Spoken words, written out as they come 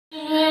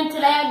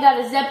got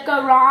a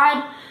Zebco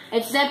rod.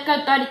 It's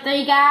Zebco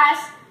 33, guys.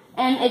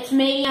 And it's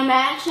medium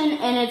action,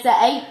 and it's an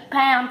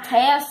 8-pound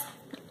test.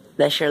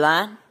 That's your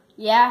line?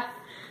 Yeah.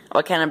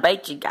 What kind of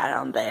bait you got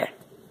on there?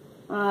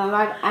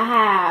 I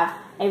have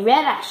a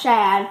red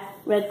shad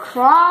with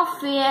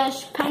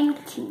crawfish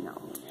painting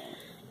on it.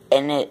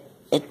 And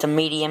it's a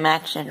medium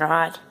action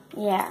rod?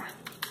 Yeah.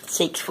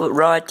 6-foot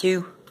rod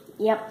too?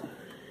 Yep.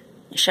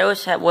 Show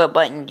us what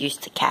button you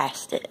used to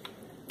cast it.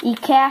 You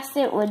cast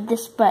it with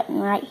this button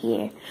right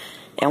here.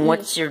 And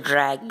what's your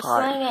drag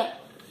part? You swing it,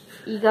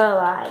 you go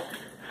like.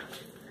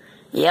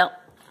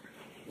 Yep.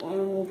 And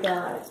you go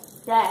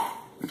like that.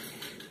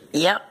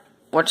 Yep.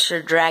 What's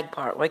your drag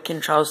part? What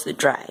controls the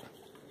drag?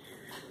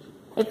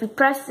 If you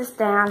press this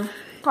down,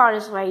 part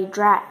is where you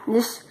drag.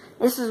 This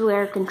is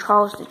where it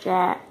controls the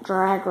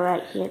drag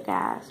right here,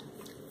 guys.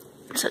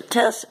 So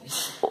tell us,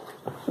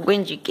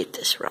 when did you get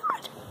this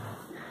rod?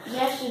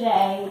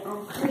 Yesterday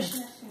on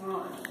Christmas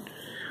morning.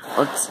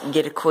 Let's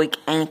get a quick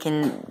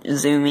Anakin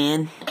zoom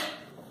in.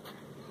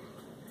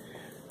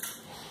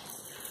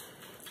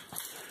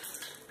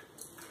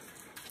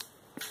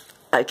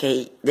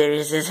 Okay,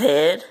 there's his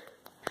head.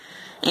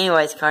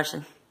 Anyways,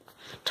 Carson,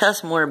 tell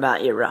us more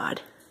about your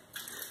rod.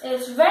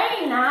 It's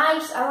very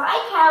nice. I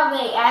like how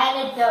they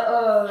added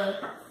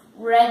the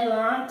red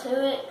line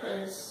to it,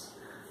 because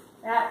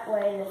that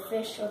way the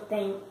fish will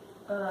think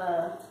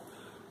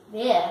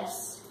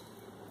this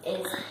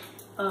is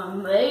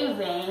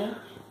moving,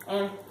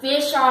 and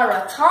fish are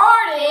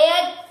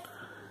retarded.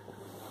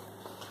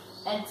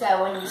 And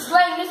so when you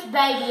sling this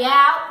baby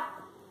out,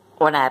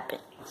 What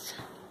happens?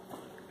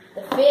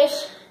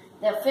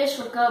 the fish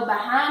will go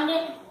behind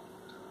it,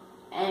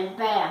 and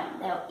bam,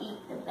 they'll eat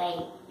the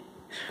bait.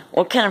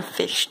 What kind of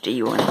fish do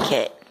you want to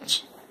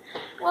catch?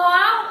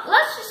 Well,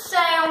 let's just say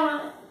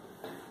I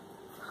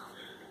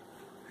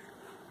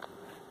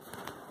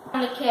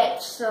want to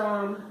catch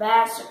some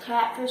bass or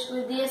catfish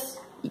with this.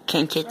 You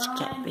can't catch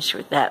catfish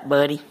with that,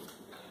 buddy.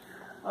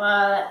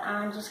 Well,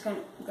 I'll just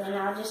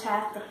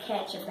have to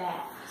catch a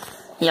bass.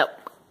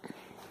 Yep.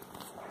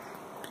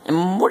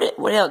 And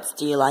what else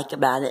do you like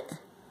about it?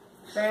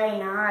 Very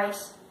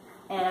nice.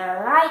 And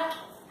I like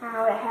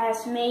how it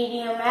has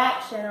medium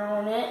action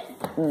on it.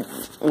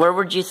 Where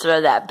would you throw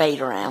that bait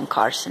around,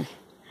 Carson?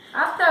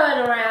 I'll throw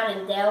it around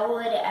in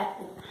Delwood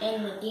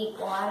in the deep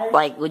water.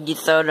 Like, would you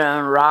throw it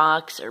on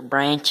rocks or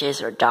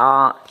branches or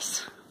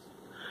docks?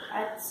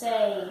 I'd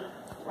say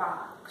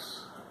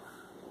rocks.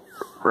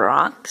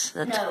 Rocks?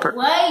 That's No,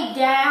 way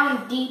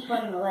down deep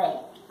in the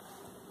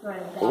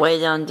lake. way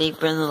down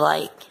deep in the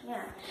lake.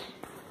 Yeah.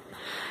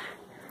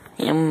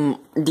 And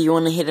do you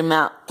want to hit him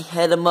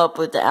up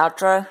with the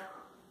outro?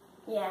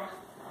 Yeah.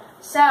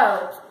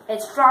 So,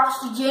 it's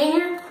Frosty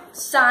Jr.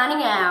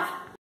 signing out.